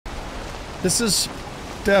This is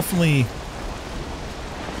definitely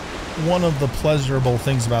one of the pleasurable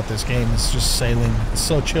things about this game. Is just sailing. It's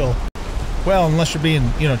so chill. Well, unless you're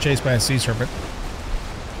being, you know, chased by a sea serpent.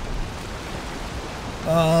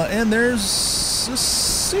 And there's a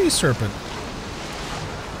sea serpent.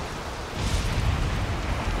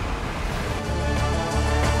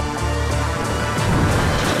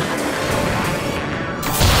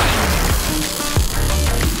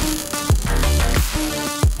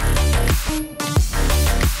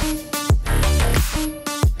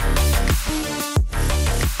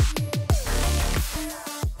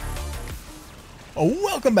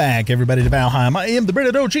 Welcome back, everybody, to Valheim. I am the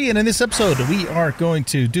Branded OG, and in this episode, we are going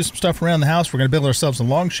to do some stuff around the house. We're going to build ourselves a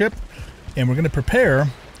Longship, and we're going to prepare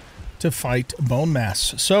to fight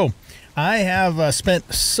Bonemass. So, I have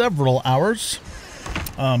spent several hours,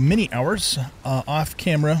 many hours, off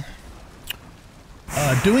camera,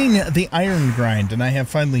 doing the iron grind, and I have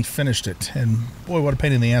finally finished it. And boy, what a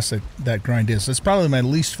pain in the ass that grind is. It's probably my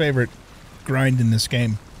least favorite grind in this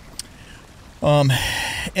game. And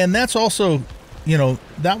that's also, you know,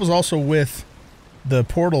 that was also with the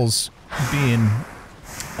portals being,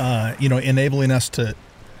 you know, enabling us to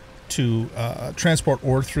transport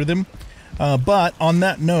ore through them. But on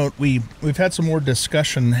that note, we've had some more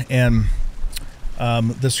discussion, and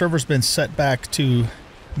the server's been set back to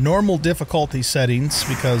normal difficulty settings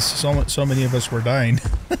because so many of us were dying,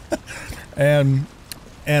 and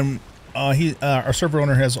our server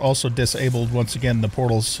owner has also disabled once again the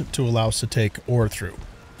portals to allow us to take ore through.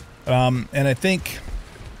 And I think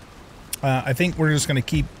we're just going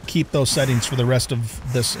to keep those settings for the rest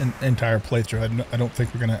of this entire playthrough. I don't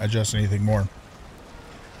think we're going to adjust anything more.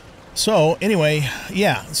 So anyway,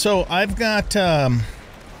 yeah. So I've got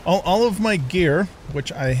all of my gear,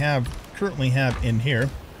 which I currently have in here.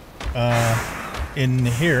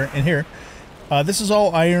 This is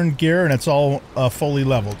all iron gear, and it's all fully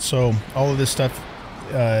leveled. So all of this stuff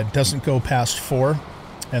doesn't go past 4.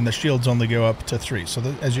 And the shields only go up to 3. So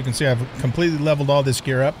as you can see, I've completely leveled all this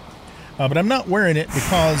gear up. But I'm not wearing it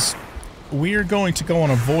because we're going to go on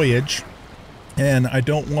a voyage, and I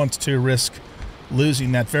don't want to risk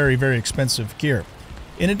losing that very, very expensive gear.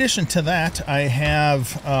 In addition to that, I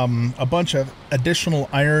have a bunch of additional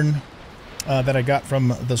iron that I got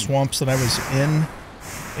from the swamps that I was in.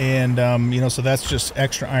 And, you know, so that's just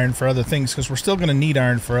extra iron for other things, because we're still going to need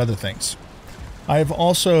iron for other things. I've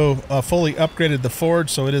also fully upgraded the forge,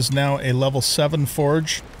 so it is now a level 7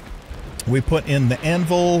 forge. We put in the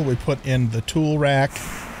anvil, we put in the tool rack,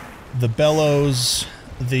 the bellows,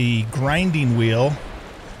 the grinding wheel.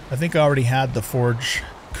 I think I already had the forge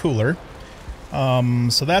cooler.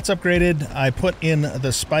 So that's upgraded. I put in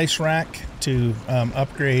the spice rack to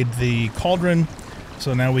upgrade the cauldron,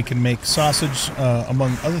 so now we can make sausage,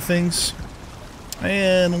 among other things.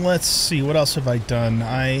 And let's see, what else have I done?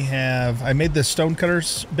 I made the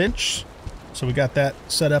stonecutters bench, so we got that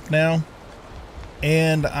set up now.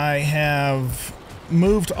 And I have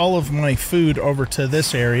moved all of my food over to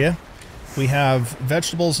this area. We have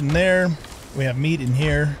vegetables in there, we have meat in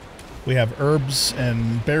here, we have herbs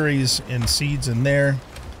and berries and seeds in there.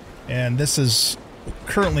 And this is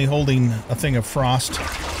currently holding a thing of frost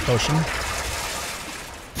potion.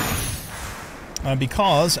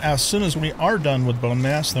 Because as soon as we are done with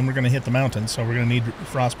Bonemass, then we're going to hit the mountains, so we're going to need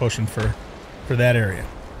frost potion for that area.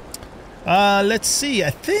 Let's see, I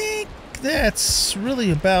think that's really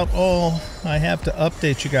about all I have to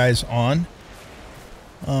update you guys on.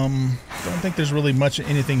 Don't think there's really much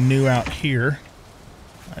anything new out here.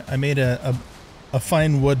 I made a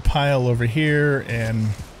fine wood pile over here, and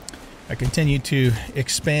I continue to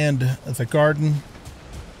expand the garden.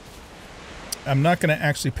 I'm not going to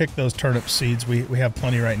actually pick those turnip seeds. We have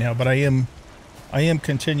plenty right now, but I am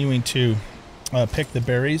continuing to pick the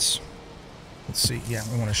berries. Let's see. Yeah,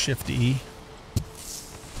 we want to shift E.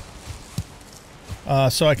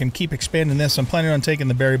 So I can keep expanding this. I'm planning on taking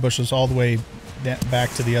the berry bushes all the way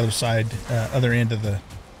back to the other side, other end of the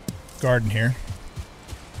garden here.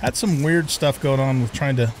 Had some weird stuff going on with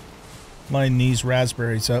trying to line these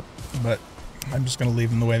raspberries up, but I'm just going to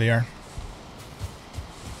leave them the way they are.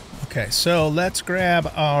 Okay, so let's grab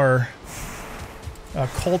our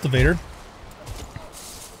cultivator,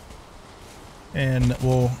 and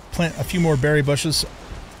we'll plant a few more berry bushes.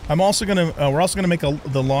 We're also gonna make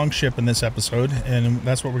the Longship in this episode, and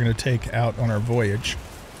that's what we're gonna take out on our voyage.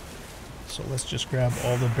 So let's just grab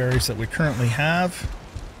all the berries that we currently have,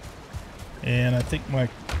 and I think my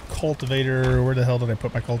cultivator. Where the hell did I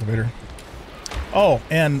put my cultivator? Oh,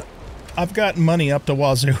 and I've got money up to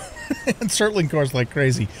wazoo, and circling cores like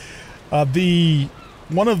crazy.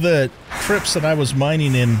 One of the crypts that I was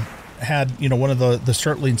mining in had, you know, one of the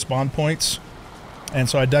Surtling spawn points. And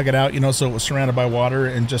so I dug it out, you know, so it was surrounded by water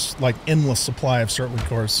and just like endless supply of Surtling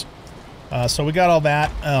cores. So we got all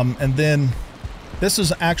that. And then this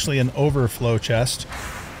is actually an overflow chest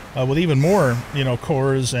with even more, you know,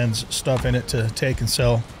 cores and stuff in it to take and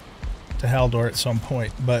sell to Haldor at some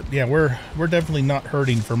point. But yeah, we're definitely not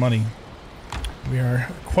hurting for money. We are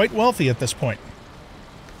quite wealthy at this point.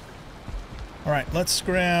 All right, let's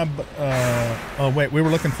grab. Oh wait, we were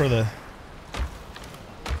looking for the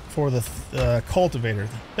cultivator.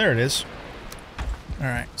 There it is. All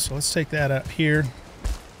right, so let's take that out here,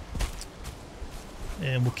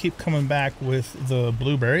 and we'll keep coming back with the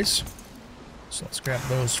blueberries. So let's grab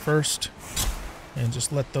those first, and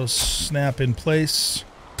just let those snap in place.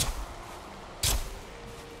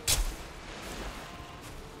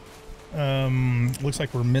 Looks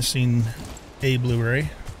like we're missing a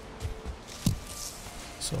blueberry.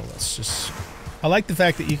 So let's just... I like the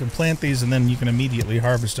fact that you can plant these and then you can immediately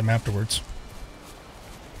harvest them afterwards.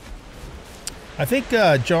 I think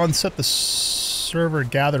John set the server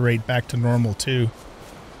gather rate back to normal too.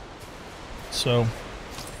 So,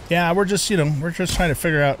 yeah, we're just, you know, we're just trying to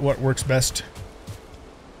figure out what works best.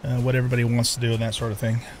 What everybody wants to do and that sort of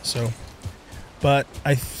thing. So... But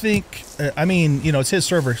I think, I mean, you know, it's his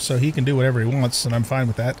server, so he can do whatever he wants, and I'm fine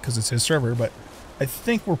with that because it's his server. But I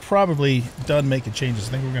think we're probably done making changes.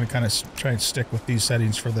 I think we're going to kind of try and stick with these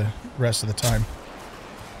settings for the rest of the time.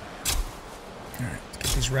 All right, get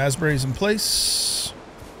these raspberries in place.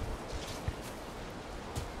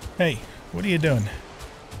 Hey, what are you doing?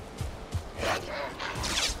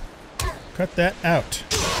 Cut that out.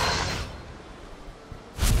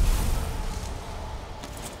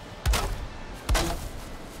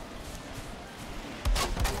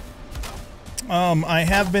 I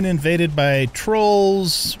have been invaded by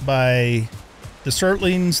trolls, by the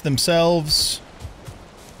Surtlings themselves,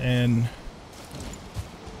 and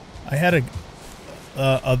I had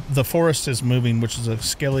the forest is moving, which is a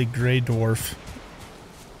scaly gray dwarf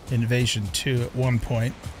invasion too at one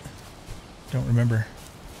point. Don't remember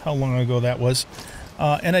how long ago that was.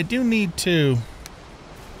 And I do need to...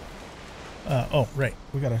 oh, right.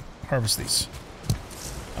 We gotta harvest these.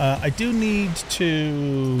 I do need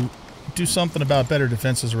to... do something about better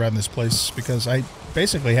defenses around this place because I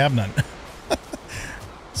basically have none.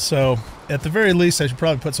 So at the very least I should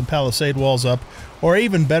probably put some palisade walls up, or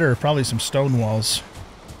even better, probably some stone walls.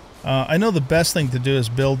 I know the best thing to do is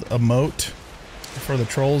build a moat for the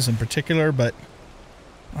trolls in particular, but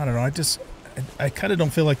I don't know, I kind of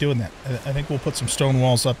don't feel like doing that. I think we'll put some stone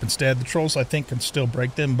walls up instead. The trolls I think can still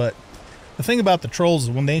break them, but the thing about the trolls is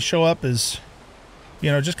when they show up is,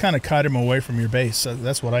 you know, just kind of kite them away from your base.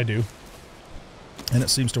 That's what I do. And it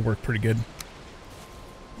seems to work pretty good.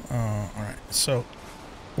 Alright, so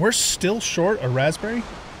we're still short a raspberry?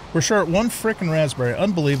 We're short one frickin' raspberry.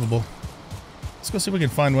 Unbelievable. Let's go see if we can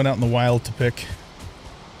find one out in the wild to pick.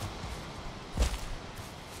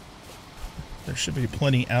 There should be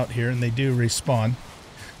plenty out here, and they do respawn.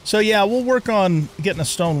 So yeah, we'll work on getting a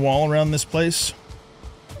stone wall around this place.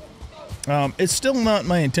 It's still not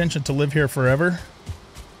my intention to live here forever.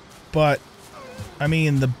 But, I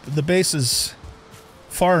mean, the base is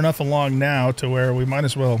far enough along now to where we might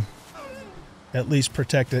as well at least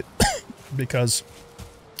protect it because,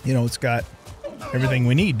 you know, it's got everything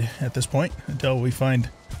we need at this point until we find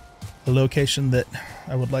a location that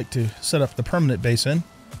I would like to set up the permanent base in.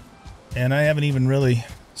 And I haven't even really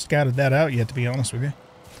scouted that out yet, to be honest with you.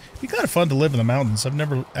 It'd be kind of fun to live in the mountains. I've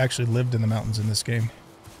never actually lived in the mountains in this game.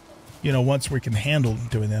 You know, once we can handle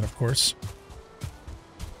doing that, of course.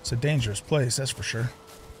 It's a dangerous place, that's for sure.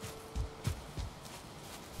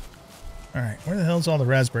 Alright, where the hell's all the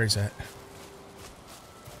raspberries at?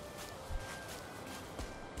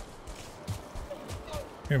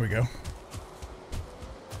 Here we go.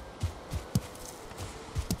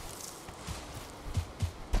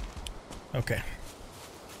 Okay.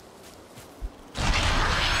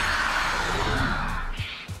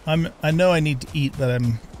 I know I need to eat, but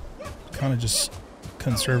I'm kind of just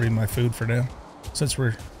conserving my food for now, since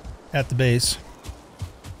we're at the base.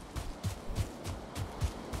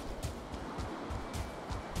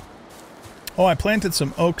 Oh, I planted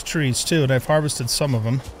some oak trees too, and I've harvested some of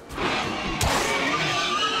them.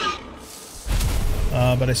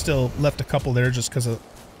 But I still left a couple there just because I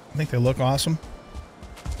think they look awesome.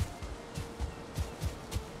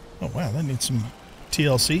 Oh wow, that needs some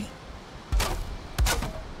TLC.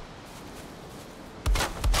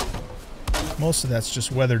 Most of that's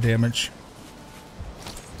just weather damage.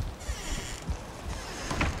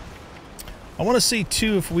 I want to see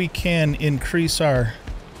too if we can increase our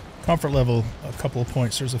comfort level a couple of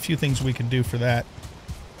points. There's a few things we can do for that.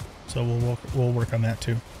 So we'll work on that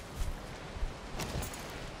too.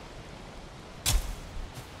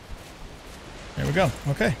 There we go.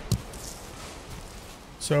 Okay.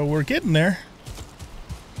 So we're getting there.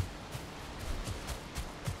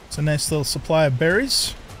 It's a nice little supply of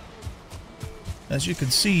berries. As you can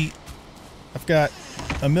see, I've got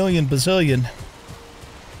a million bazillion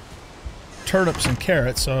turnips and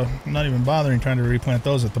carrots, so I'm not even bothering trying to replant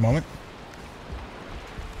those at the moment.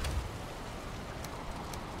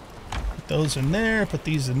 Put those in there, put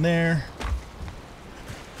these in there.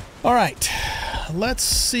 Alright, let's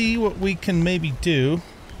see what we can maybe do.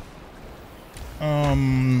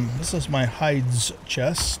 This is my hides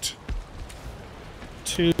chest.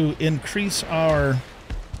 To increase our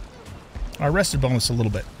rested bonus a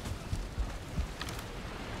little bit.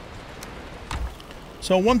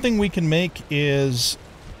 So one thing we can make is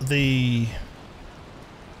the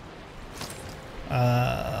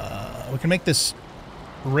we can make this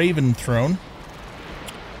raven throne.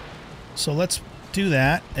 So let's do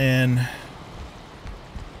that, and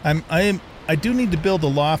I do need to build a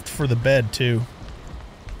loft for the bed too.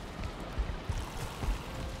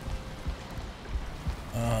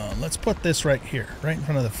 Let's put this right here, right in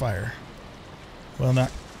front of the fire. Well,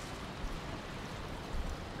 not.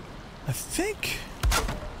 I think.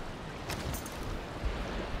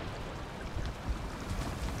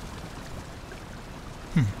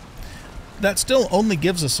 That still only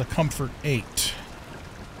gives us a comfort 8.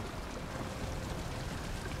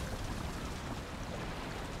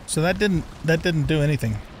 So that didn't do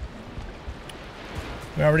anything.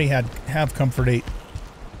 We already have comfort 8.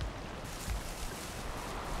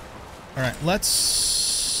 All right,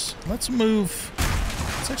 let's actually move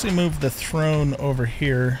the throne over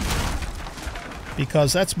here,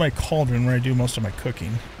 because that's my cauldron where I do most of my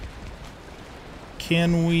cooking.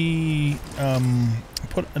 Can we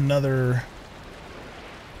put another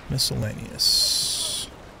miscellaneous?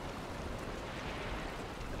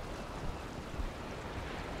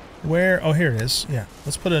 Where? Oh, here it is. Yeah,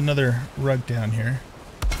 let's put another rug down here.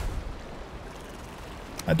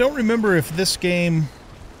 I don't remember if this game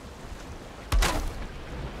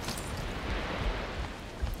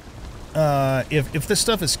if this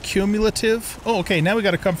stuff is cumulative. Oh, okay, now we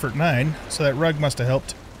got a comfort 9, so that rug must have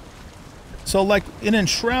helped. So, like, in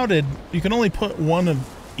Enshrouded, you can only put one of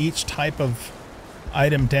each type of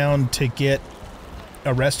item down to get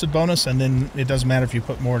a rested bonus, and then it doesn't matter if you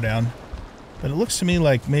put more down. But it looks to me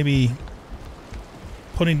like maybe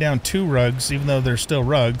putting down 2 rugs, even though they're still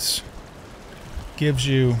rugs, gives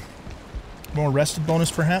you more rested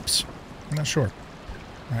bonus, perhaps? I'm not sure.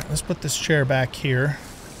 Alright, let's put this chair back here.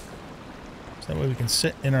 So that way we can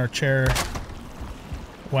sit in our chair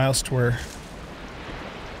whilst we're...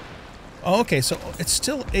 Oh, okay, so it's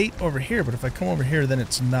still 8 over here, but if I come over here, then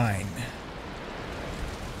it's 9.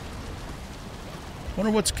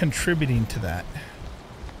 Wonder what's contributing to that.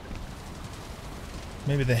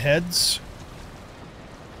 Maybe the heads?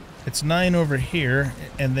 It's 9 over here,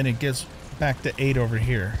 and then it gets back to 8 over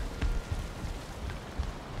here.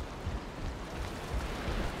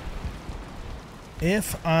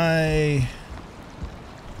 If I...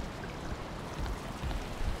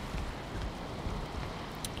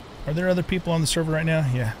 Are there other people on the server right now?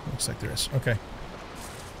 Yeah, looks like there is. Okay.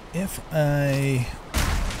 If I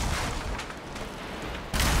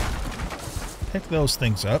pick those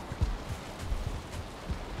things up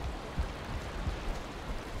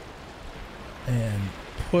and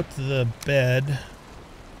put the bed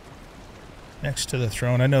next to the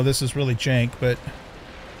throne. I know this is really jank, but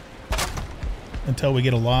until we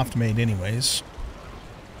get a loft made anyways.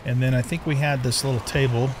 And then I think we had this little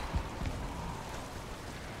table.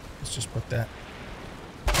 Let's just put that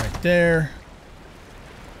right there.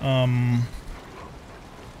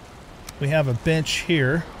 We have a bench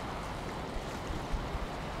here.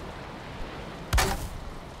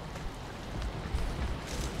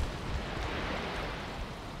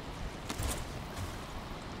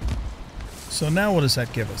 So now what does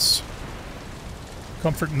that give us?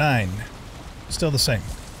 Comfort 9. Still the same.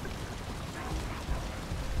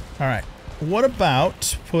 Alright. What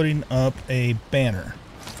about putting up a banner?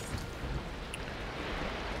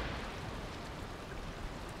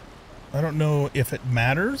 I don't know if it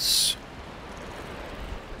matters.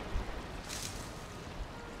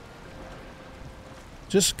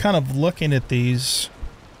 Just kind of looking at these.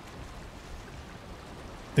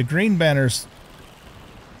 The green banner's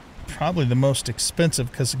probably the most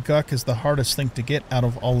expensive because guck is the hardest thing to get out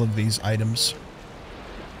of all of these items.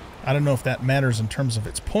 I don't know if that matters in terms of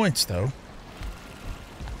its points, though.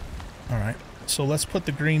 Alright, so let's put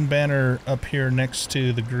the green banner up here next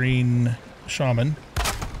to the green shaman.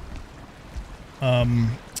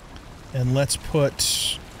 And let's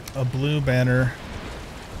put a blue banner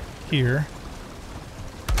here.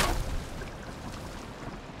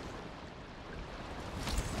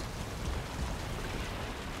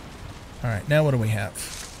 All right, now what do we have?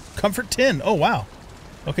 Comfort 10. Oh, wow.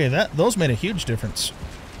 Okay, those made a huge difference.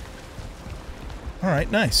 All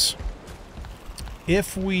right, nice.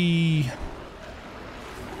 If we...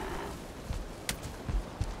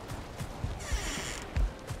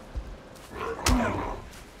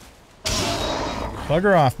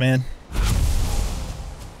 Bugger off, man.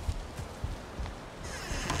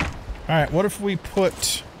 Alright, what if we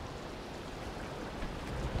put...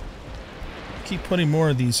 Keep putting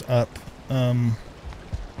more of these up. How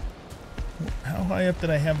high up did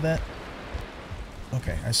I have that?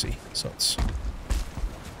 Okay, I see. So it's...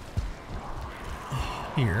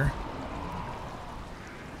 here.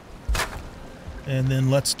 And then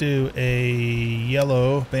let's do a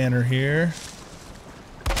yellow banner here.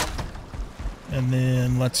 And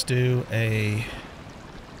then let's do a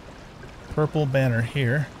purple banner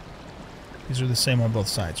here. These are the same on both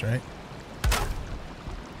sides, right?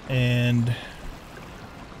 And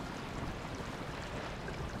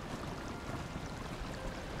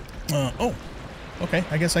oh, okay.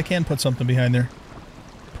 I guess I can put something behind there.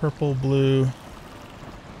 Purple, blue.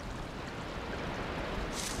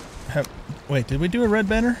 Wait, did we do a red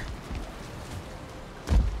banner?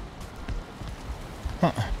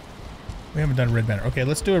 Huh. We haven't done a red banner. Okay,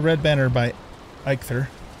 let's do a red banner by Eichther.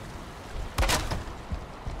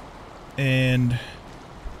 And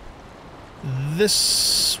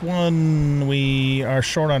this one we are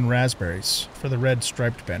short on raspberries for the red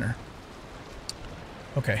striped banner.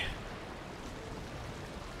 Okay.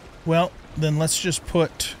 Well, then let's just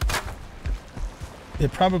put...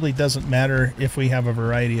 It probably doesn't matter if we have a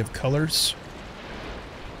variety of colors.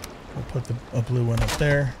 We'll put a blue one up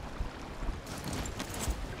there.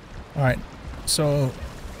 Alright, so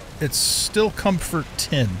it's still comfort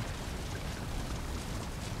 10.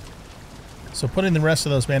 So putting the rest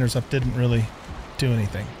of those banners up didn't really do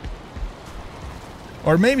anything.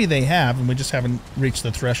 Or maybe they have, and we just haven't reached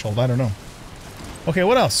the threshold. I don't know. Okay,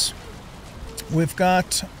 what else? We've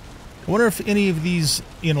got... I wonder if any of these,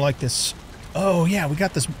 you know, like this... Oh, yeah, we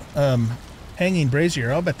got this hanging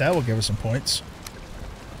brazier. I'll bet that will give us some points.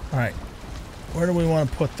 Alright, where do we want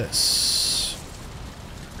to put this?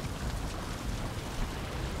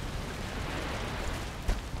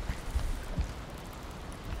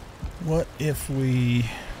 What if we...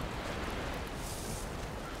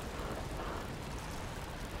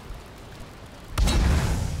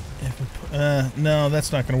 no,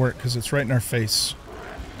 that's not going to work because it's right in our face.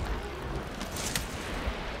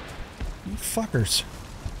 You fuckers.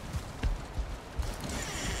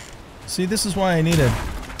 See, this is why I need a...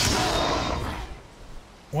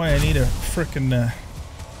 frickin'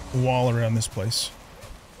 wall around this place.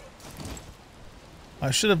 I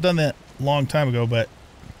should have done that a long time ago, but...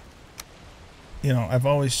 You know, I've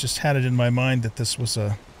always just had it in my mind that this was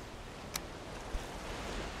a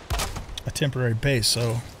temporary base,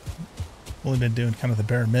 so I've only been doing kind of the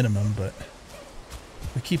bare minimum, but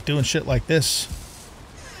we keep doing shit like this,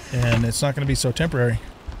 and it's not going to be so temporary.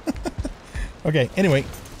 Okay, anyway,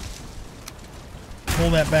 pull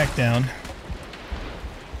that back down.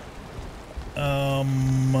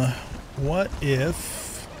 What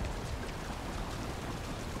if...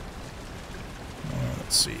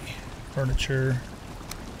 let's see. Furniture.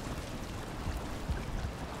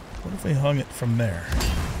 What if we hung it from there?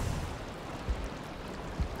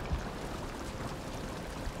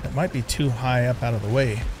 That might be too high up out of the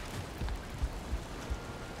way.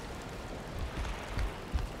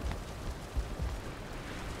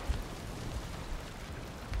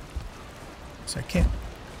 So I can't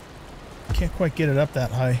quite get it up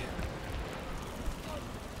that high.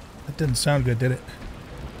 That didn't sound good, did it?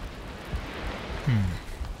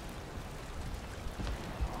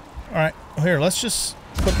 Alright, well, here, let's just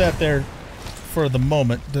put that there for the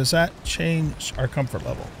moment. Does that change our comfort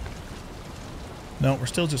level? No, we're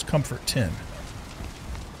still just comfort 10.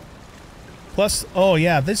 Plus, oh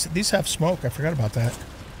yeah, these have smoke. I forgot about that.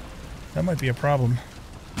 That might be a problem.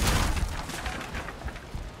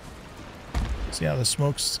 See how the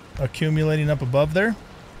smoke's accumulating up above there?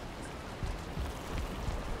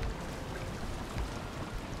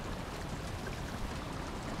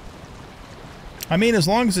 I mean, as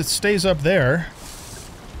long as it stays up there.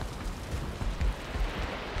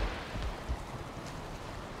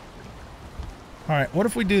 Alright, what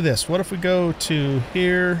if we do this? What if we go to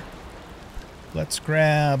here? Let's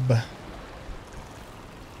grab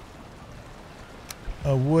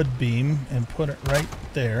a wood beam and put it right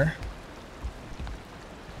there.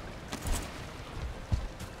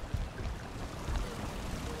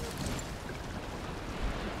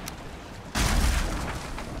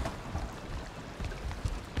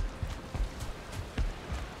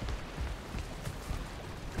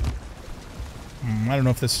 I don't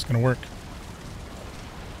know if this is going to work.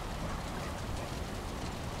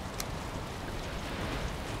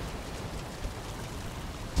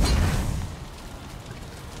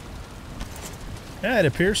 Yeah, it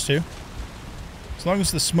appears to. As long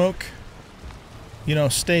as the smoke, you know,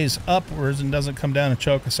 stays upwards and doesn't come down and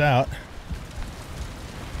choke us out.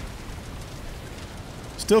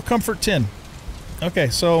 Still comfort 10. Okay,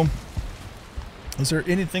 so is there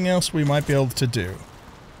anything else we might be able to do?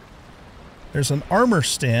 There's an armor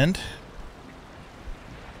stand.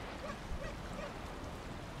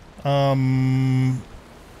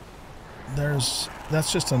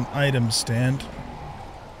 That's just an item stand.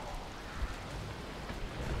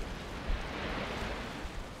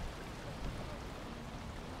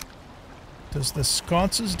 Does the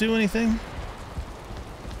sconces do anything?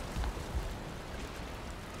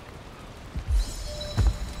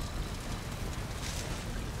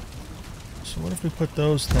 So what if we put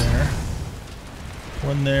those there?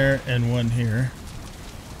 One there and one here.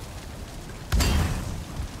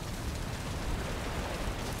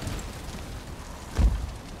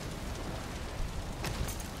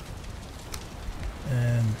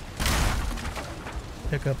 And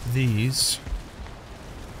pick up these.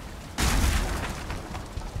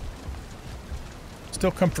 Still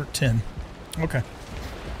comfort 10. Okay.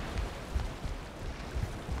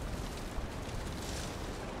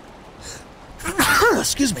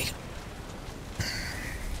 Excuse me.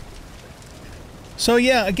 So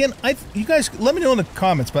yeah, again, you guys let me know in the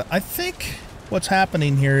comments, but I think what's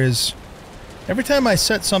happening here is every time I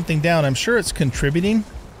set something down, I'm sure it's contributing.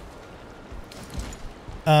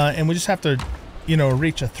 And we just have to, you know,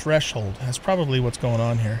 reach a threshold. That's probably what's going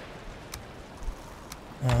on here.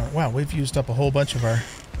 Wow, we've used up a whole bunch of our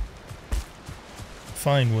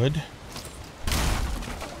fine wood.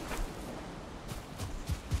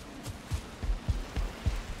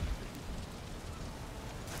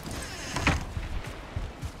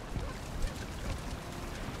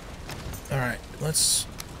 All right, let's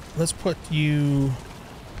put you.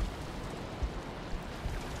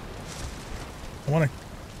 I want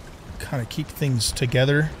to kind of keep things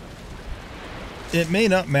together. It may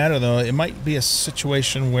not matter, though. It might be a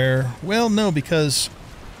situation where... Well, no, because...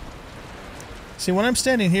 See, when I'm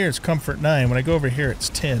standing here, it's comfort 9. When I go over here, it's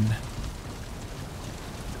 10.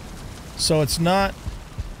 So it's not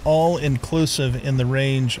all-inclusive in the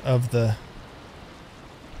range of the...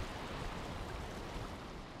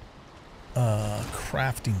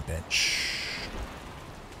 crafting bench.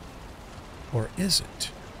 Or is it?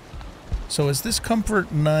 So is this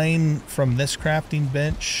comfort 9 from this crafting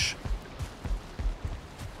bench...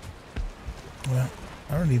 Well,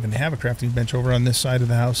 I don't even have a crafting bench over on this side of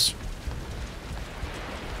the house.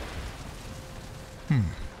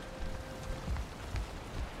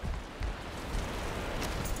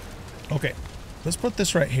 Okay, let's put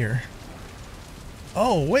this right here.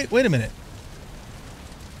 Oh, wait a minute.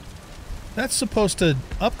 That's supposed to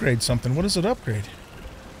upgrade something. What does it upgrade?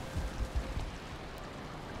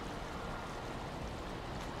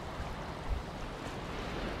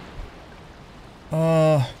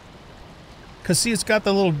 Because, see, it's got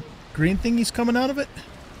the little green thingies coming out of it.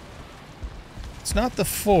 It's not the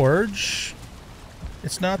forge.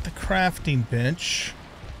 It's not the crafting bench.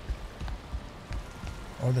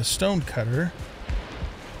 Or the stone cutter.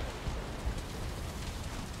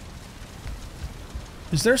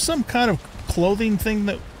 Is there some kind of clothing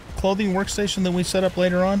workstation that we set up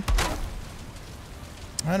later on?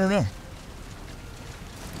 I don't know.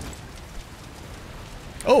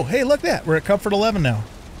 Oh, hey, look at that. We're at comfort 11 now.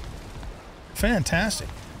 Fantastic.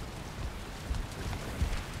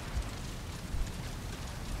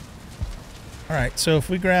 Alright, so if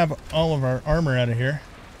we grab all of our armor out of here.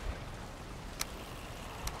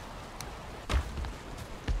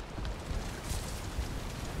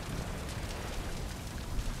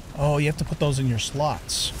 Oh, you have to put those in your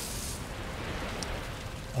slots.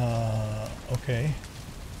 Okay.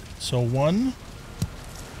 So one.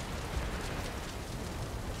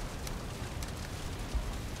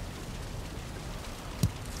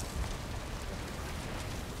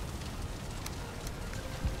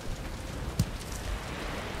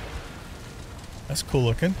 That's cool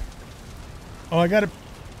looking. Oh, I got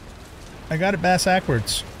it bass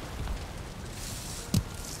backwards.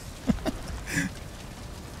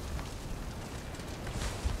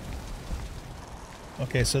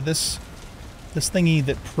 Okay, so this thingy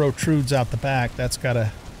that protrudes out the back, that's got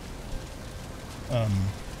a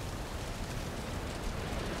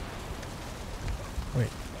wait.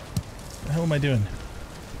 What the hell am I doing?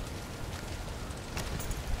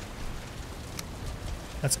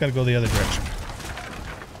 That's got to go the other direction.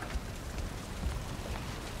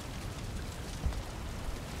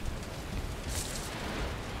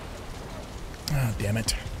 Oh, damn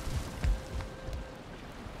it.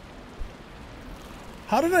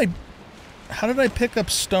 How did I pick up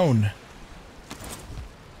stone?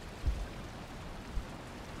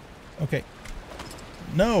 Okay.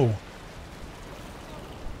 No.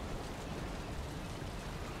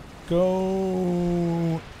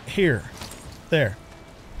 Go here. There.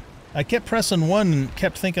 I kept pressing 1 and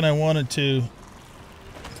kept thinking I wanted to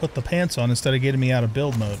put the pants on instead of getting me out of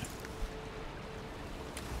build mode.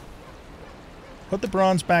 Put the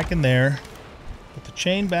bronze back in there. Put the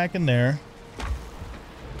chain back in there.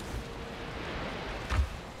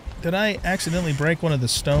 Did I accidentally break one of the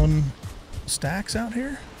stone stacks out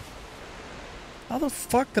here? How the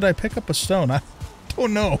fuck did I pick up a stone? I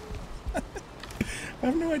don't know. I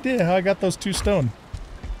have no idea how I got those 2 stone.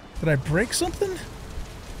 Did I break something?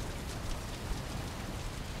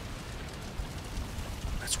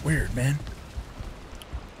 That's weird, man.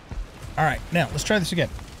 Alright, now let's try this again.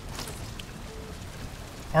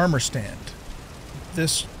 Armor stand.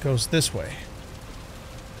 This goes this way.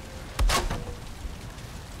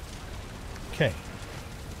 Okay.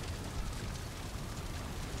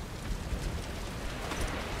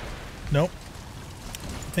 Nope.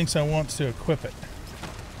 Thinks I want to equip it.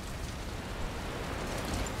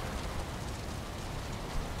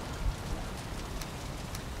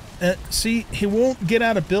 See, he won't get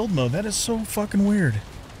out of build mode. That is so fucking weird.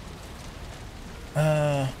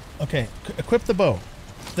 Okay. Equip the bow.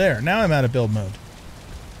 There. Now I'm out of build mode.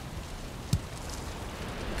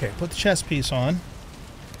 Okay. Put the chest piece on.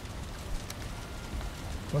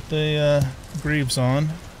 Put the greaves on.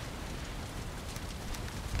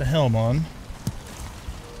 Put the helm on.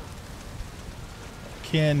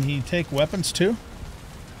 Can he take weapons too?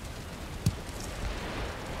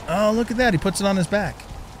 Oh, look at that. He puts it on his back.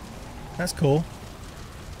 That's cool.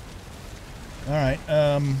 Alright,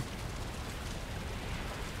 no,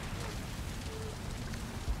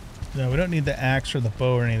 we don't need the axe or the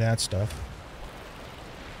bow or any of that stuff.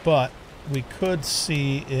 But we could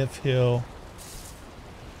see if he'll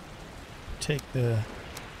take the...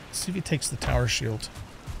 See if he takes the tower shield.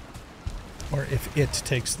 Or if it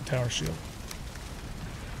takes the tower shield.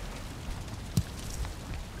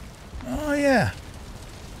 Oh, yeah.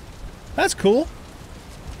 That's cool.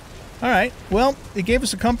 Alright, well, it gave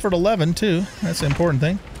us a comfort 11, too. That's the important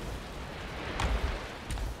thing.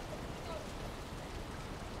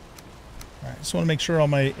 Alright, just want to make sure all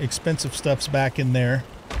my expensive stuff's back in there.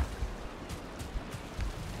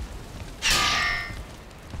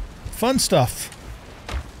 Fun stuff.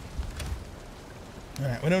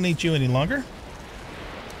 Alright, we don't need you any longer.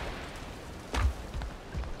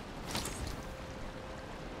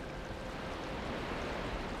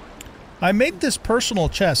 I made this personal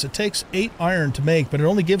chest. It takes 8 iron to make, but it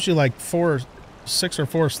only gives you like 6 or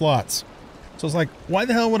 4 slots. So it's like, why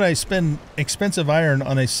the hell would I spend expensive iron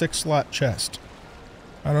on a 6-slot chest?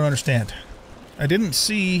 I don't understand. I didn't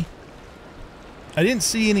see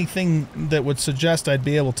anything that would suggest I'd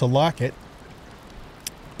be able to lock it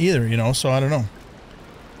either, you know, so I don't know.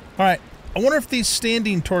 All right, I wonder if these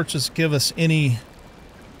standing torches give us any,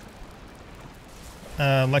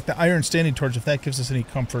 like the iron standing torch, if that gives us any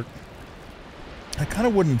comfort. I kind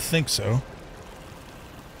of wouldn't think so.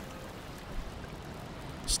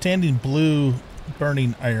 Standing blue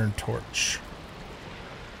burning iron torch.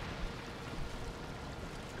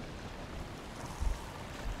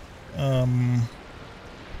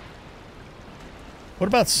 What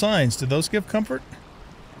about signs? Do those give comfort?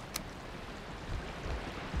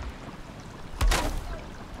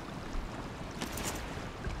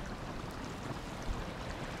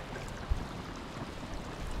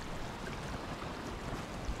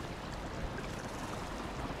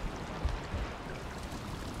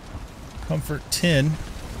 Comfort 10.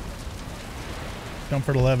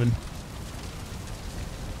 Comfort 11.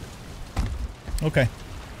 Okay.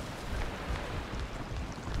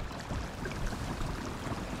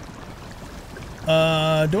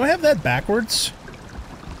 Do I have that backwards?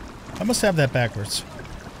 I must have that backwards.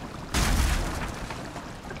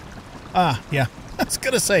 Ah, yeah. I was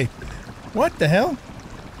gonna say, what the hell?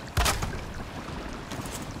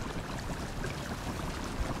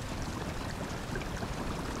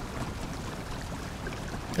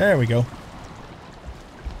 There we go.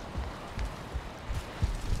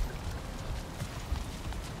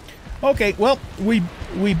 Okay, well, we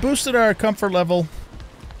boosted our comfort level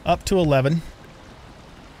up to 11.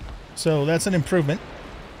 So that's an improvement.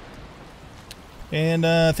 And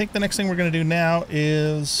I think the next thing we're going to do now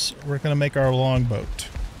is we're going to make our longboat.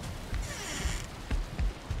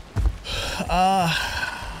 As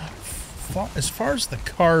far as the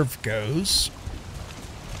carve goes,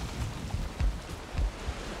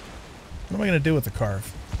 What am I going to do with the carve?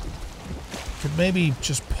 Could maybe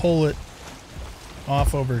just pull it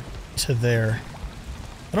off over to there.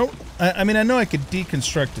 I mean, I know I could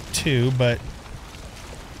deconstruct it too, but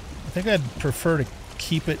I think I'd prefer to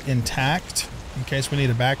keep it intact in case we need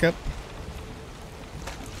a backup.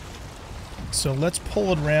 So let's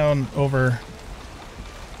pull it around over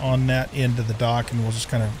on that end of the dock and we'll just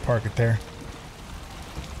kind of park it there.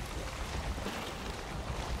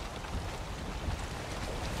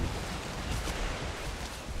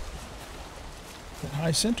 Is it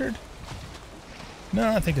high centered? No,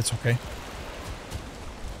 I think it's okay.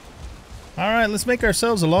 Alright, let's make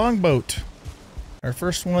ourselves a longboat. Our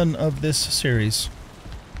first one of this series.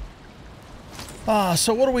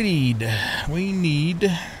 So what do we need? We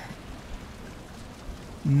need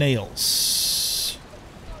nails.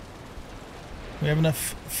 We have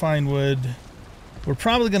enough fine wood. We're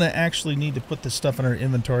probably going to actually need to put this stuff in our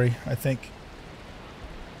inventory, I think.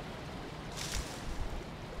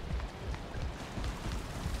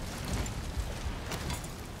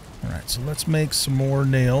 Alright, so let's make some more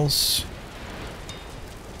nails.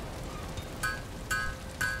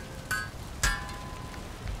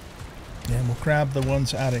 And we'll grab the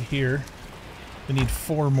ones out of here. We need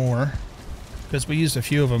 4 more. Because we used a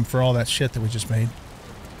few of them for all that shit that we just made.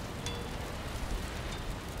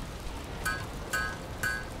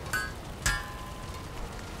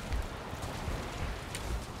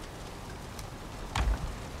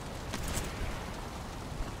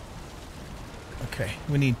 Okay,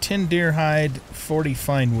 we need 10 deer hide, 40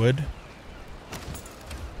 fine wood.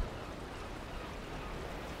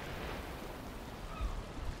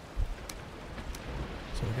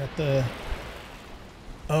 So we got the...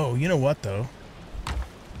 Oh, you know what though?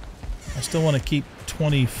 I still want to keep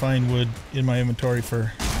 20 fine wood in my inventory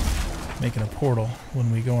for making a portal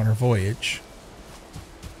when we go on our voyage.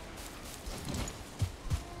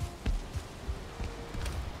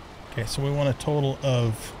 Okay, so we want a total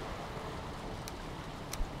of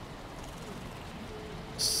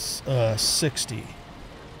 60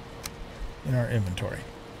 in our inventory.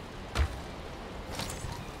 I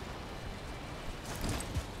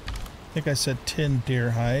think I said 10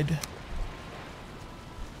 deer hide.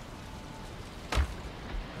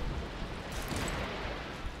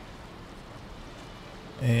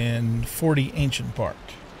 And 40 ancient bark.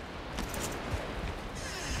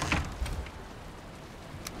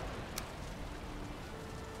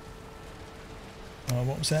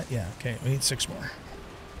 What was that? Yeah, okay, we need 6 more.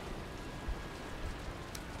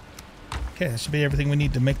 Okay, that should be everything we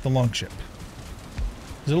need to make the longship.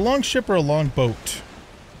 Is it a longship or a longboat?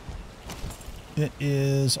 It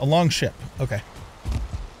is a longship. Okay.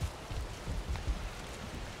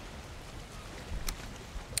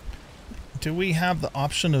 Do we have the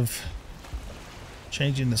option of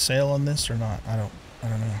changing the sail on this or not? I don't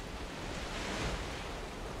know.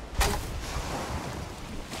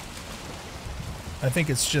 I think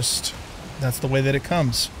it's just that's the way that it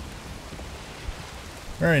comes.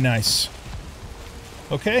 Very nice.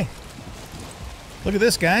 Okay. Look at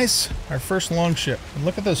this, guys. Our first longship. And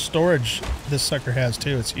look at the storage this sucker has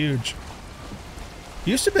too. It's huge.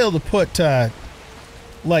 You used to be able to put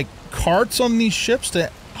like carts on these ships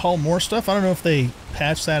to haul more stuff. I don't know if they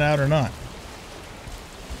patched that out or not.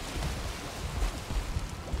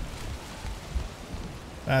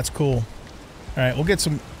 That's cool. All right, we'll get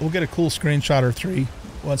a cool screenshot or 3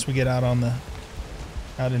 once we get out into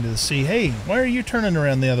the sea. Hey, why are you turning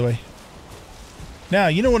around the other way? Now,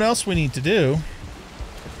 you know what else we need to do?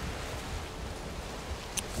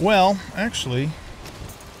 Well, actually,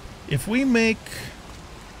 if we make...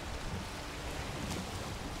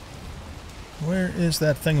 Where is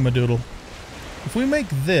that thingamadoodle? If we make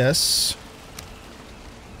this...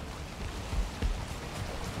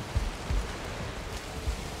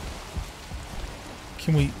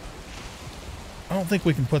 Can we... I don't think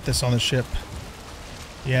we can put this on the ship.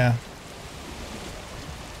 Yeah.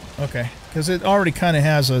 Okay. Because it already kind of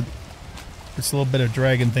has a... It's a little bit of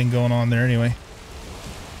dragon thing going on there anyway.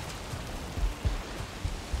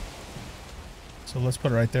 So let's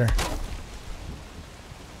put it right there.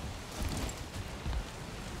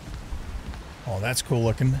 Oh, that's cool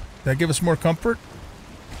looking. Did that give us more comfort?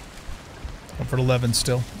 Comfort 11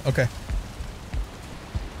 still. Okay.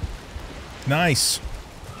 Nice.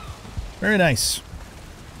 Very nice.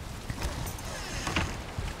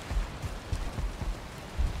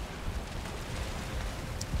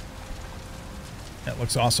 That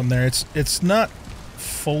looks awesome there. It's not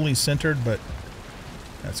fully centered, but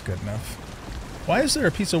that's good enough. Why is there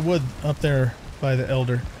a piece of wood up there by the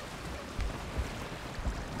elder?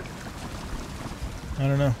 I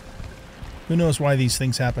don't know. Who knows why these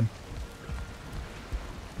things happen?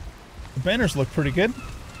 banners look pretty good.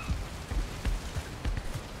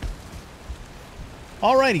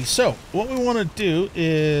 Alrighty, so what we want to do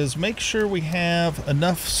is make sure we have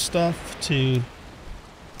enough stuff to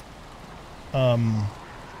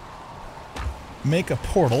make a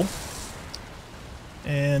portal.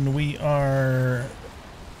 And we are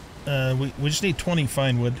we just need 20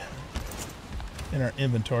 fine wood in our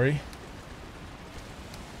inventory.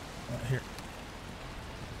 Here,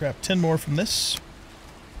 grab 10 more from this.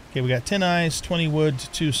 Okay, we got 10 eyes, 20 wood,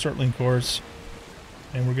 2 Sterling cores,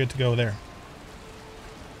 and we're good to go there.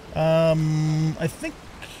 I think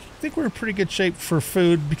we're in pretty good shape for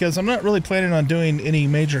food because I'm not really planning on doing any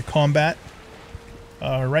major combat.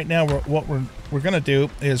 Right now, what we're gonna do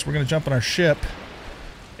is we're gonna jump on our ship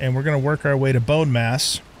and we're gonna work our way to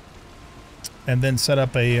Bonemass, and then set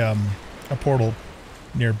up a portal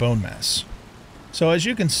near Bonemass. So as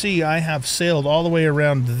you can see, I have sailed all the way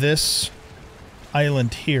around this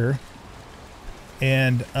island here,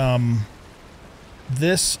 and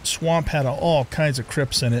this swamp had all kinds of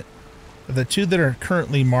crypts in it. The 2 that are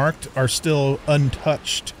currently marked are still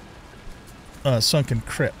untouched sunken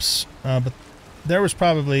crypts, but there was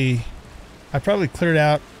I probably cleared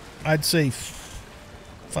out, I'd say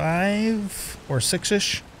 5 or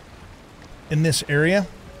 6-ish in this area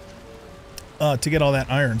to get all that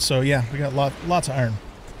iron. So yeah, we got lots of iron.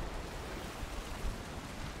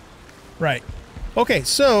 Right. Okay,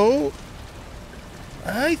 so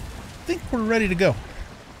I think we're ready to go.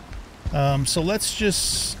 So let's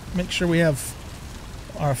just make sure we have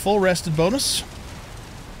our full rested bonus.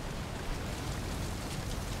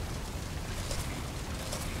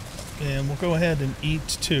 And we'll go ahead and eat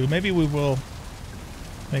too. Maybe we will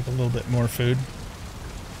make a little bit more food.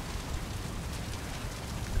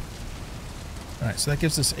 Alright, so that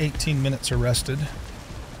gives us 18 minutes of rested.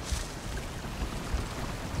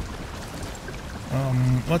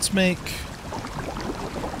 Let's make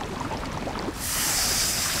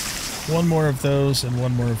 1 more of those and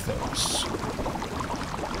 1 more of those.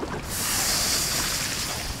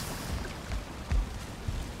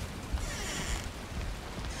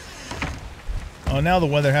 Oh, now the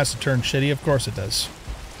weather has to turn shitty. Of course it does.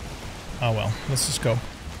 Oh well, let's just go.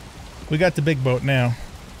 We got the big boat now.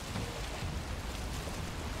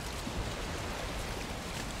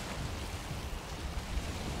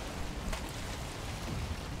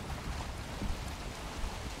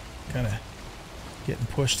 Kind of getting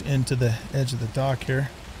pushed into the edge of the dock here.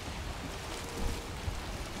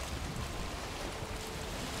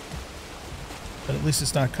 But at least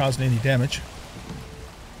it's not causing any damage.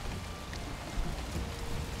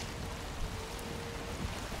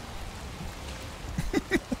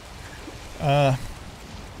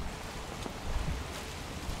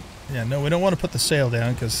 Yeah, no, we don't want to put the sail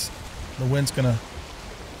down because the wind's gonna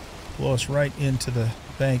blow us right into the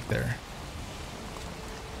bank there.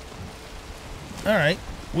 Alright,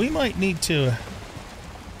 we might need to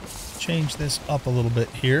change this up a little bit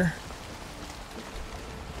here.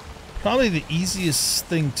 Probably the easiest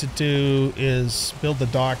thing to do is build the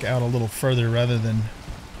dock out a little further rather than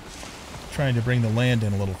trying to bring the land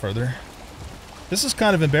in a little further. This is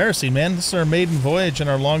kind of embarrassing, man. This is our maiden voyage in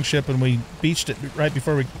our Longship, and we beached it right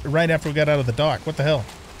after we got out of the dock. What the hell?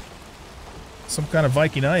 Some kind of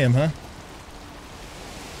Viking I am, huh?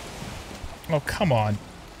 Oh, come on.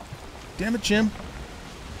 Damn it, Jim.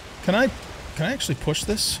 Can I actually push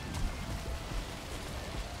this?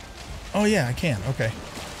 Oh yeah, I can. Okay.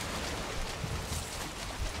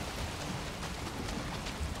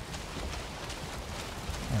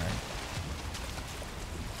 Alright.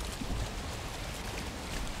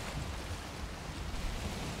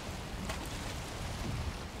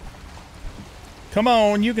 Come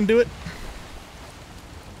on, you can do it.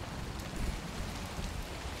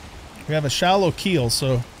 We have a shallow keel,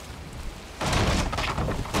 so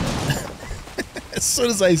as soon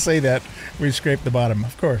as I say that, we scrape the bottom.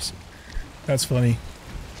 Of course. That's funny.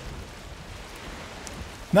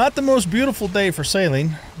 Not the most beautiful day for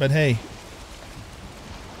sailing, but hey,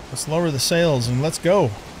 let's lower the sails and let's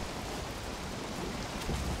go.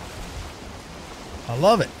 I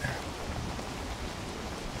love it.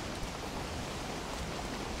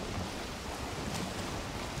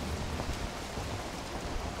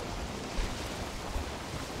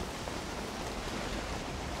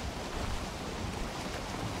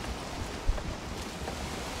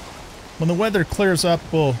 When the weather clears up,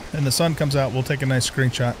 and the sun comes out, we'll take a nice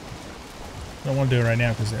screenshot. I don't want to do it right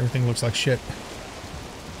now because everything looks like shit.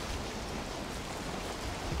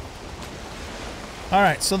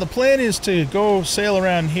 Alright, so the plan is to go sail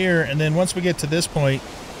around here, and then once we get to this point,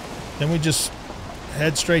 then we just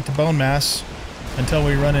head straight to Bonemass until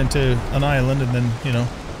we run into an island, and then, you know,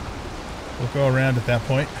 We'll go around at that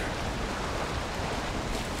point.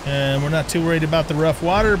 And we're not too worried about the rough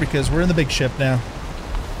water because we're in the big ship now.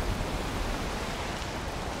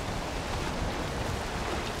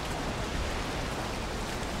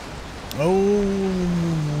 Oh,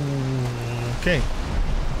 okay.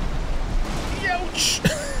 Ouch!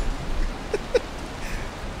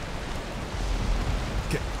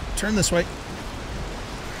 Okay, turn this way.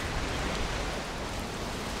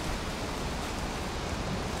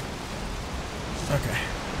 Okay.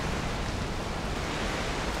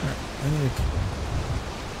 Alright, I need to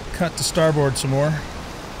cut to starboard some more.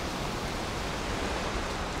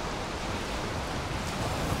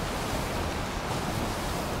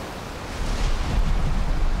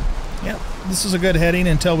 Yep, this is a good heading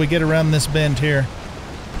until we get around this bend here.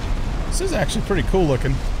 This is actually pretty cool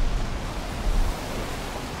looking.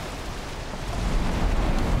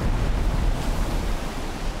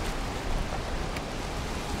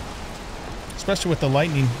 Especially with the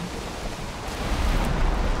lightning.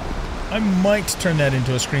 I might turn that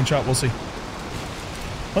into a screenshot, we'll see.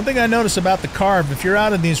 One thing I noticed about the carve, if you're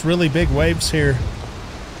out in these really big waves here,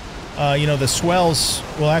 you know, the swells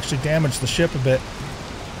will actually damage the ship a bit.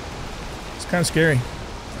 It's kind of scary.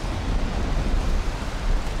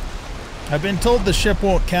 I've been told the ship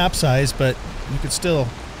won't capsize, but you could still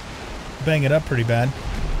bang it up pretty bad.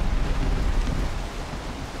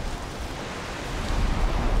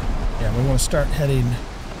 Yeah, we want to start heading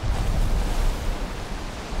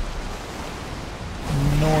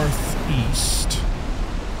northeast.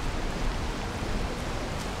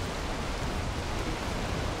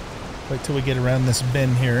 Wait till we get around this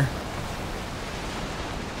bend here.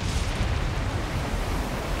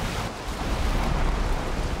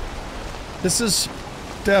 This is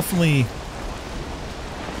definitely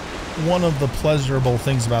one of the pleasurable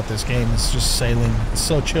things about this game. It's just sailing. It's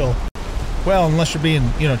so chill. Well, unless you're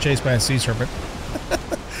being, you know, chased by a sea serpent.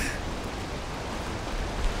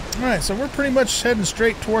 Alright, so we're pretty much heading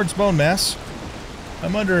straight towards Bonemass.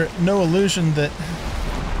 I'm under no illusion that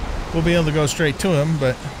we'll be able to go straight to him,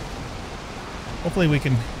 but hopefully we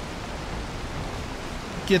can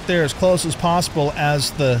get there as close as possible as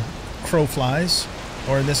the crow flies,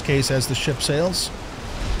 or in this case, as the ship sails.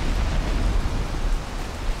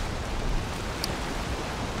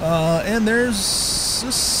 And there's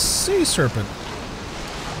a sea serpent.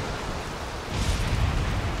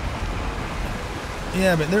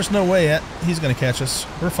 Yeah, but there's no way he's going to catch us.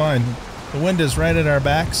 We're fine. The wind is right at our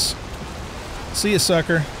backs. See ya,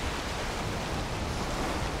 sucker.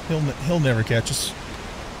 He'll never catch us.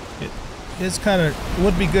 It's kind of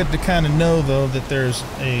would be good to kind of know though that there's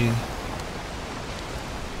a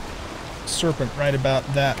serpent right about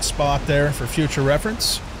that spot there for future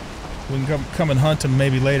reference. We can come and hunt him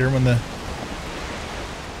maybe later when the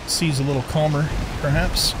sea's a little calmer,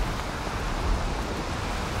 perhaps.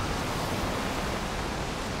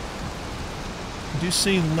 I do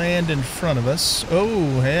see land in front of us.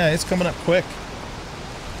 Oh, yeah, it's coming up quick.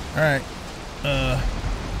 Alright.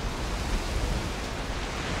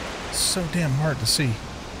 It's so damn hard to see.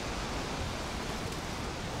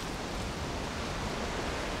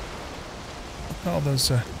 Look at all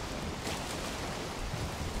those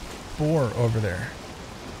boar over there.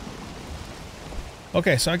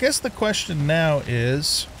 Okay, so I guess the question now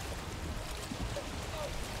is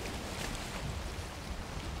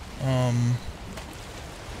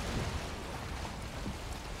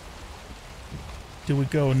do we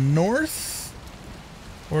go north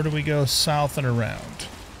or do we go south and around?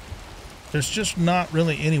 There's just not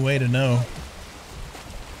really any way to know.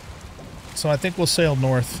 So I think we'll sail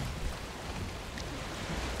north.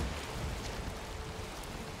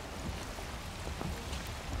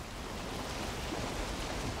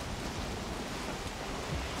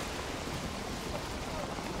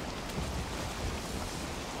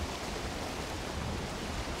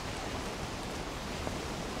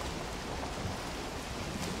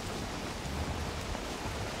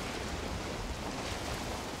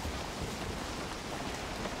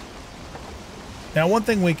 Now, one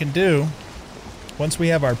thing we can do, once we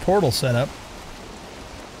have our portal set up,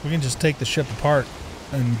 we can just take the ship apart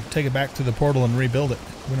and take it back to the portal and rebuild it.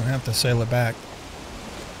 We don't have to sail it back.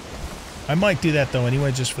 I might do that, though,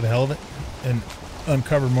 anyway, just for the hell of it, and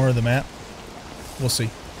uncover more of the map. We'll see.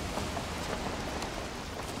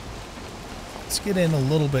 Let's get in a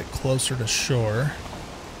little bit closer to shore,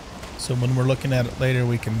 so when we're looking at it later,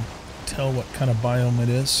 we can tell what kind of biome it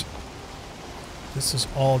is. This is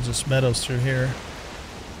all just meadows through here.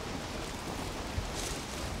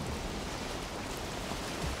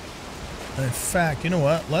 And in fact, you know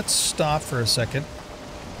what? Let's stop for a second.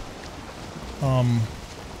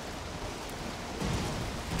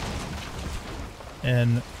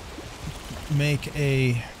 and make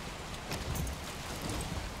a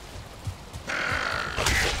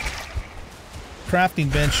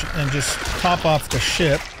crafting bench and just top off the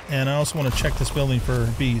ship. And I also want to check this building for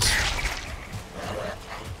bees.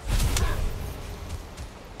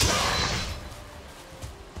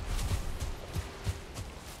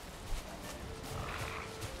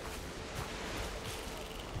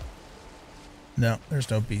 No, there's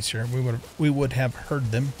no bees here. We would have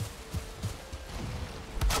heard them.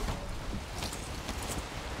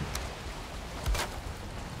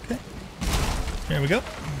 Okay. There we go.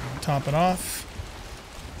 Top it off.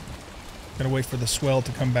 Gotta wait for the swell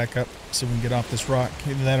to come back up so we can get off this rock.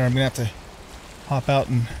 Either that or I'm gonna have to hop out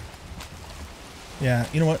and... Yeah,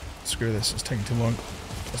 you know what? Screw this. It's taking too long.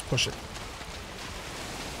 Let's push it.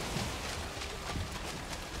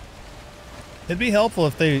 It'd be helpful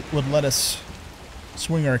if they would let us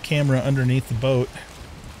swing our camera underneath the boat.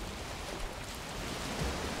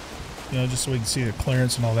 You know, just so we can see the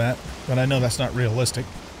clearance and all that. But I know that's not realistic.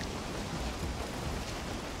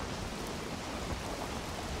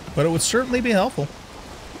 But it would certainly be helpful.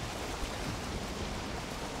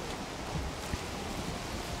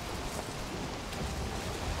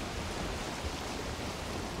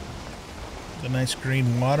 The nice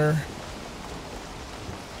green water.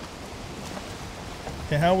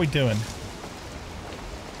 Okay, how are we doing?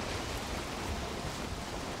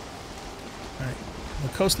 Alright. The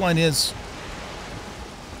coastline is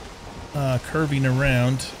curving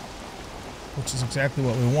around, which is exactly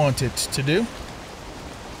what we want it to do.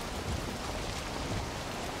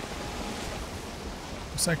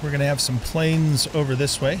 Looks like we're going to have some planes over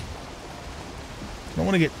this way. I don't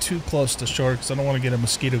want to get too close to shore because I don't want to get a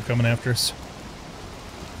mosquito coming after us.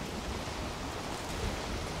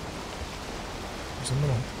 There's a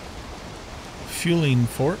little fueling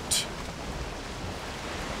fort.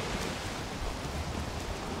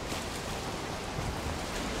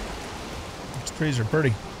 These trees are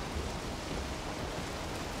pretty.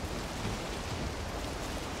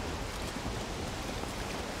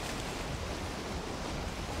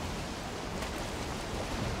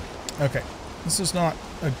 Okay, this is not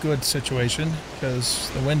a good situation because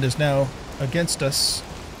the wind is now against us,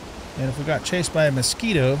 and if we got chased by a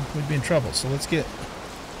mosquito, we'd be in trouble. So let's get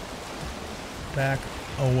back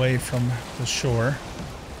away from the shore.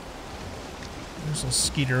 There's a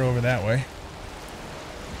skeeter over that way.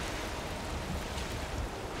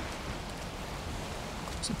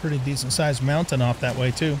 It's a pretty decent sized mountain off that way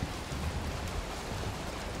too.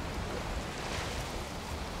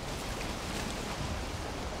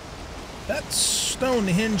 That stone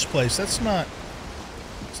hinge place, it's not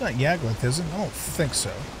Yaglith, is it? I don't think so.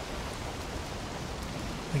 I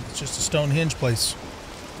think it's just a stone hinge place.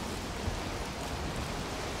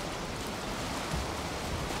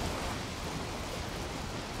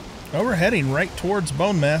 Oh, we're heading right towards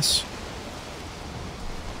Bonemass.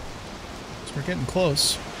 So we're getting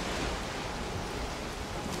close.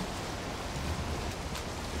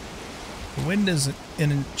 The wind is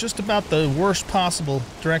in just about the worst possible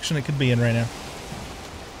direction it could be in right now.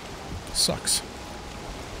 Sucks.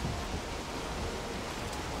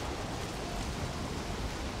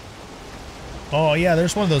 Oh yeah,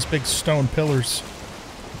 there's one of those big stone pillars.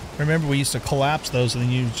 Remember we used to collapse those and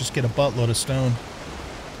then you just get a buttload of stone.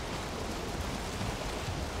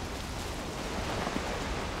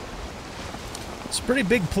 It's a pretty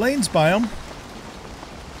big plains biome.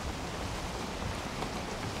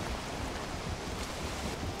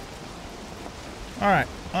 Alright,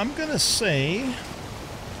 I'm gonna say...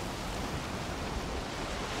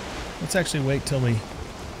 Let's actually wait till we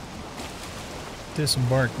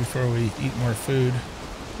disembark before we eat more food.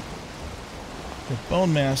 The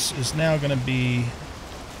Bonemass is now gonna be...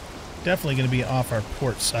 definitely gonna be off our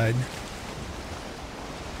port side.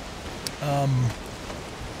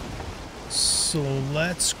 So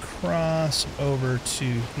let's cross over to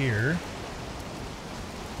here.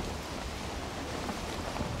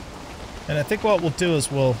 And I think what we'll do is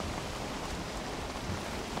we'll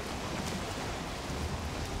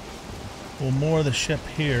moor the ship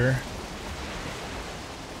here.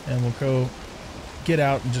 And we'll go get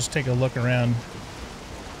out and just take a look around.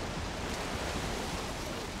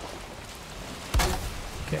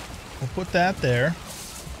 Okay, we'll put that there.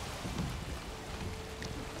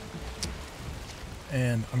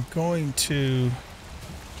 And I'm going to...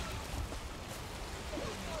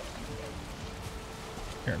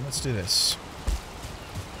 Here, let's do this.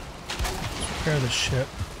 Let's repair the ship.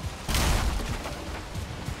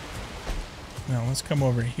 Now let's come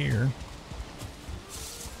over here.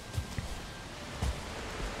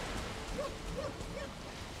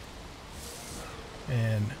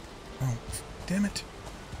 And... oh, Damn it.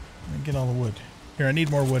 Let me get all the wood. Here, I need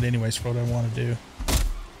more wood anyways for what I want to do.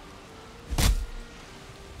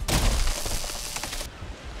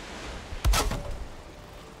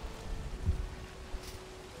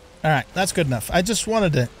 Alright, that's good enough. I just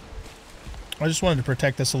wanted to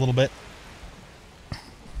protect this a little bit.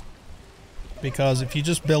 Because if you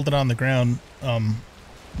just build it on the ground,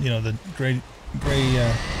 you know, the gray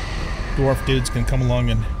dwarf dudes can come along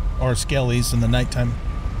and, or skellies in the nighttime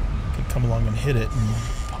can come along and hit it and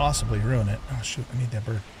possibly ruin it. Oh shoot, I need that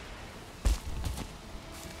bird.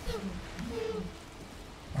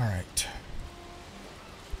 Alright.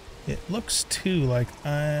 It looks too like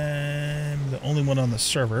I'm the only one on the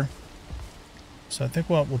server. So I think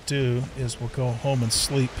what we'll do is we'll go home and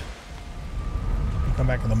sleep. We'll come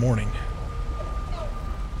back in the morning.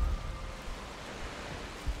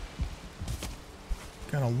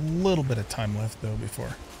 Got a little bit of time left though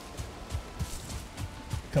before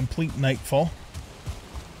complete nightfall.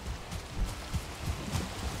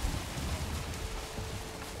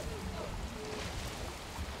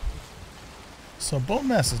 So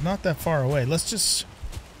Bonemass is not that far away. Let's just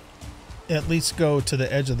at least go to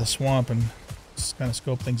the edge of the swamp and just kind of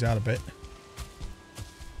scope things out a bit.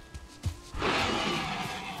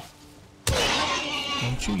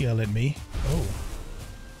 Don't you yell at me. Oh.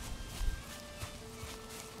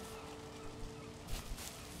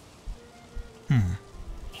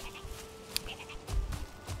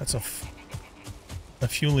 That's a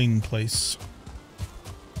fueling place.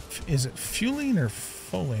 Is it fueling or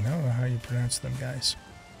foaling? I don't know how you pronounce them, guys.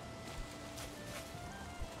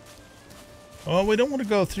 Well, we don't want to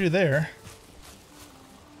go through there.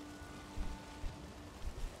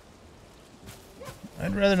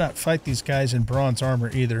 I'd rather not fight these guys in bronze armor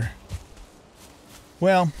either.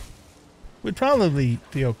 Well, we'd probably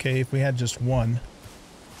be okay if we had just one.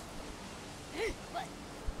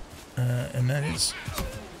 And that is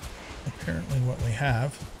apparently what we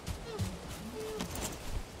have.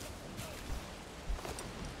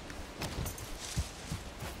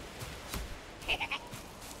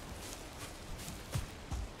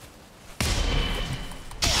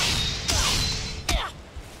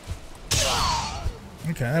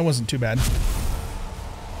 Okay, that wasn't too bad.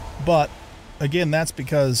 But, again, that's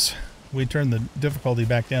because we turned the difficulty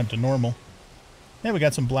back down to normal. Yeah, we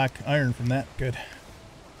got some black iron from that. Good.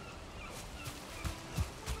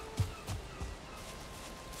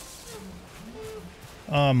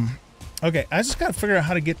 Okay, I just gotta figure out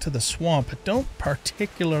how to get to the swamp. I don't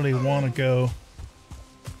particularly want to go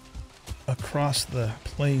across the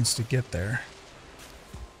plains to get there.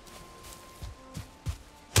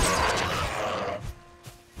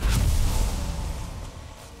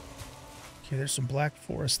 Okay, there's some black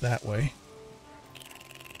forest that way.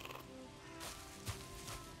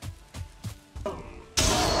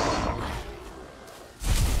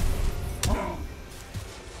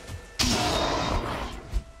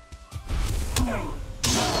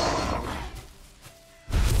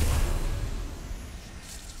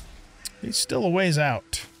 He's still a ways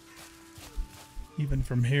out. Even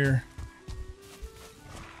from here.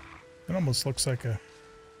 It almost looks like a...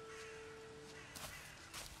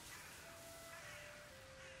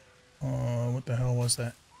 what the hell was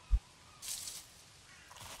that?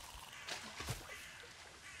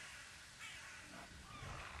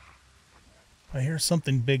 I hear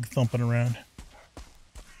something big thumping around.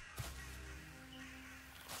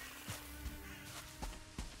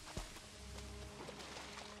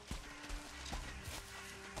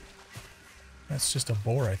 That's just a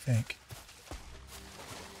boar, I think.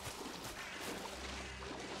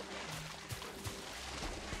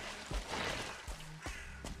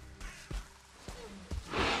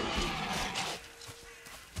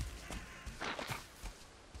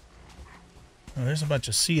 Oh, there's a bunch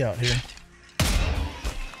of sea out here.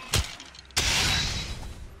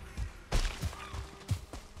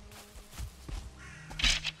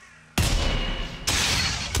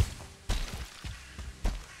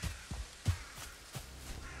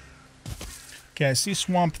 Okay, I see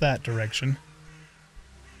swamp that direction.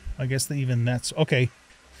 I guess that even that's... Okay.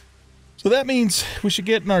 So that means we should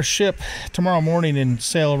get in our ship tomorrow morning and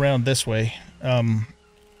sail around this way.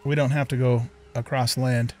 We don't have to go across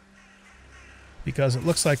land. Because it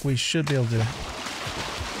looks like we should be able to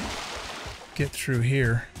get through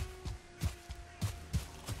here.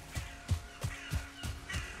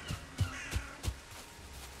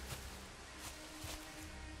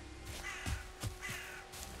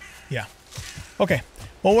 Yeah. Okay.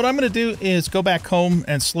 Well, what I'm going to do is go back home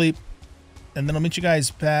and sleep. And then I'll meet you guys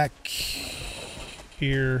back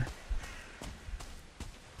here.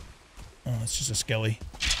 Oh, it's just a skelly.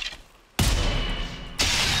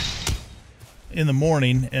 in the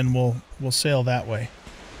morning, and we'll sail that way.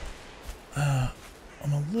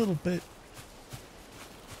 I'm a little bit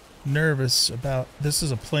nervous about, this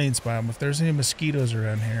is a plains biome. If there's any mosquitoes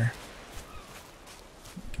around here,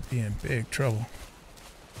 we could be in big trouble.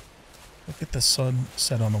 Look at the sun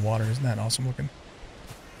set on the water. Isn't that awesome looking?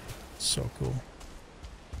 So cool.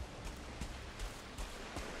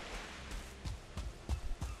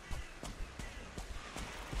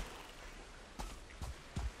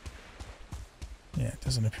 Yeah, it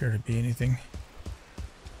doesn't appear to be anything.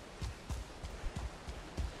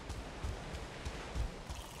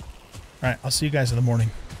 Alright, I'll see you guys in the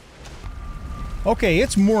morning. Okay,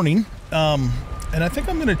 it's morning. And I think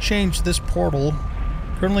I'm going to change this portal.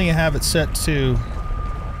 Currently I have it set to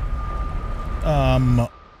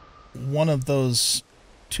one of those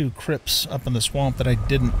 2 crypts up in the swamp that I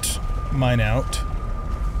didn't mine out.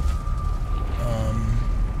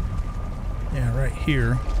 Yeah, right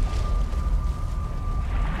here.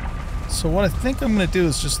 So what I think I'm going to do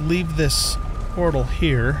is just leave this portal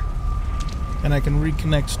here, and I can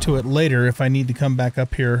reconnect to it later if I need to come back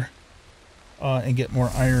up here and get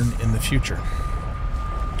more iron in the future.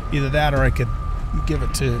 Either that, or I could give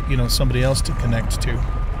it to, you know, somebody else to connect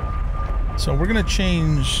to. So we're going to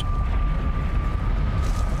change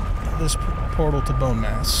this portal to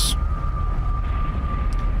Bonemass.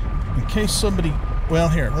 In case somebody... Well,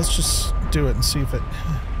 here, let's just do it and see if it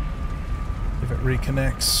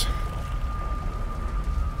reconnects.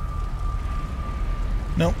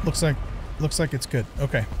 Nope, looks like it's good.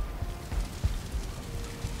 Okay.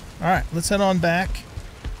 Alright, let's head on back.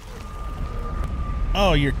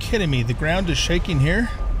 Oh, you're kidding me. The ground is shaking here?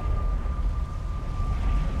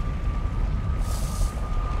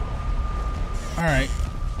 Alright.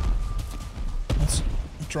 Let's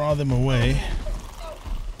draw them away.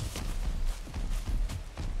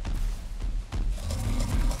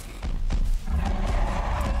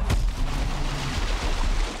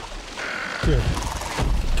 Good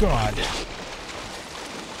God.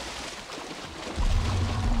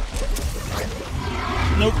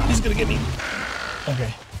 Nope, he's gonna get me.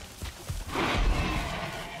 Okay.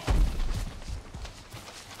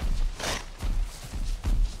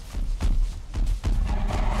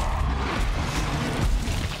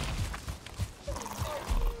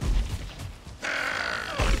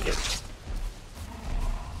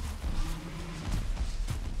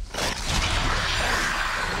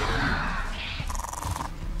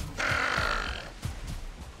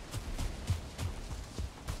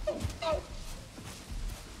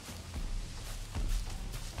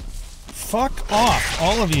 Fuck off,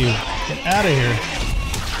 all of you. Get out of here.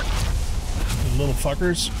 You little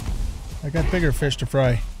fuckers. I got bigger fish to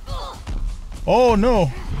fry. Oh no!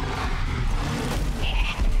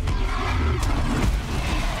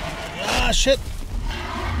 Ah, shit!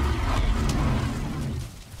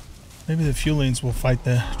 Maybe the Fulines will fight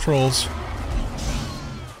the trolls.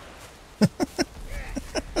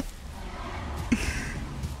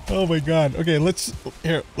 Oh my god. Okay, let's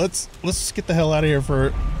get the hell out of here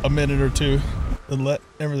for a minute or two and let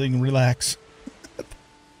everything relax.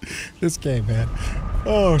 This game, man.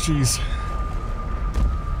 Oh, jeez.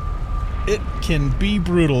 It can be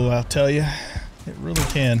brutal, I'll tell you. It really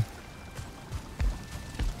can.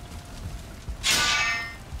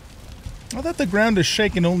 I thought the ground is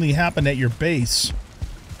shaking only happened at your base.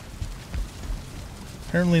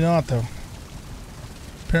 Apparently not, though.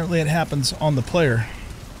 Apparently it happens on the player.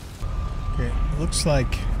 Okay, it looks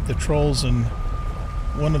like the trolls and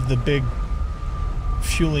one of the big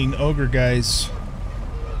fueling ogre guys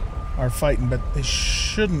are fighting, but they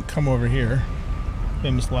shouldn't come over here.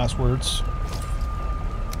 Famous last words.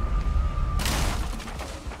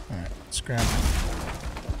 Alright, let's grab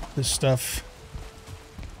this stuff.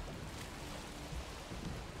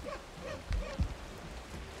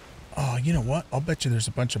 Oh, you know what? I'll bet you there's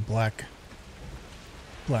a bunch of black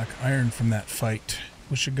iron from that fight.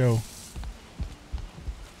 We should go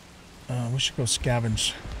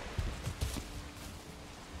scavenge.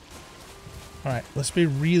 Alright, let's be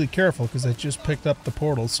really careful because I just picked up the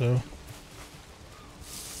portal, so...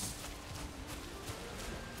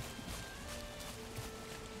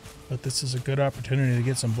 But this is a good opportunity to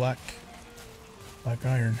get some black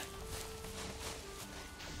iron.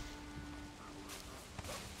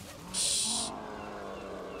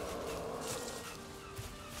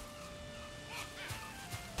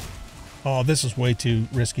 Oh, this is way too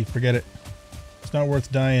risky. Forget it. It's not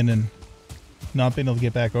worth dying and not being able to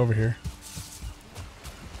get back over here.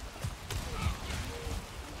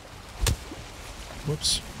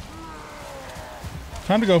 Whoops.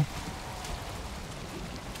 Time to go.